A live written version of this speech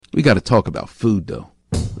We got to talk about food, though.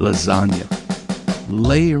 Lasagna.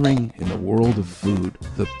 Layering in the world of food.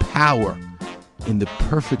 The power in the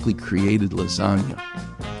perfectly created lasagna.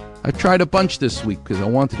 I tried a bunch this week because I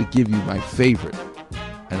wanted to give you my favorite.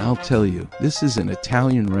 And I'll tell you, this is an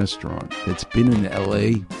Italian restaurant that's been in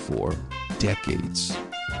LA for decades.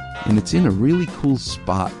 And it's in a really cool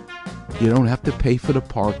spot. You don't have to pay for the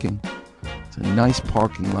parking. It's a nice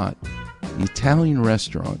parking lot. The Italian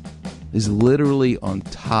restaurant is literally on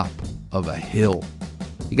top of a hill.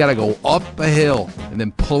 You got to go up a hill and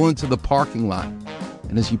then pull into the parking lot.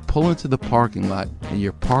 And as you pull into the parking lot and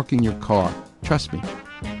you're parking your car, trust me,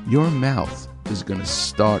 your mouth is going to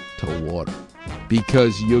start to water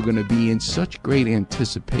because you're going to be in such great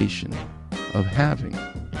anticipation of having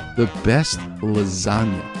the best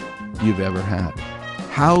lasagna you've ever had.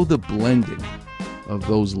 How the blending of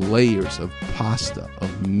those layers of pasta,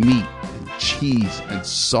 of meat and cheese and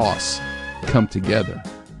sauce come together.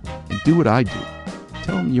 And do what I do.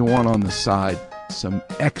 Tell them you want on the side some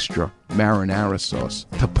extra marinara sauce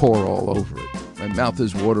to pour all over it. My mouth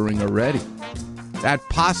is watering already. That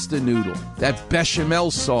pasta noodle, that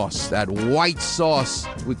bechamel sauce, that white sauce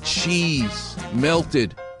with cheese,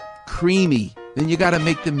 melted, creamy. Then you got to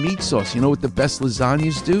make the meat sauce. You know what the best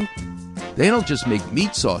lasagnas do? They don't just make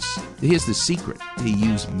meat sauce. Here's the secret. They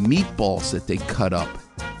use meatballs that they cut up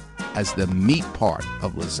as the meat part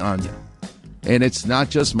of lasagna. And it's not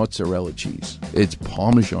just mozzarella cheese. It's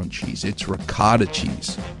Parmesan cheese. It's ricotta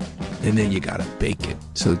cheese. And then you got to bake it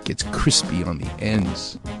so it gets crispy on the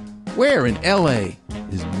ends. Where in LA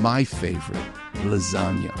is my favorite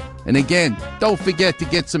lasagna? And again, don't forget to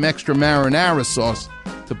get some extra marinara sauce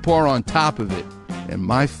to pour on top of it. And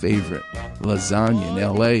my favorite lasagna in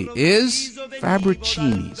LA is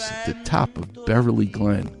Fabbricini's at the top of Beverly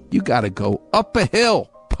Glen. You got to go up a hill,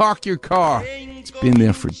 park your car. It's been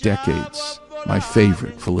there for decades. My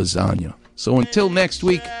favorite for lasagna. So until next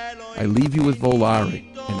week, I leave you with Volare.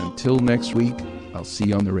 And until next week, I'll see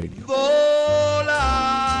you on the radio.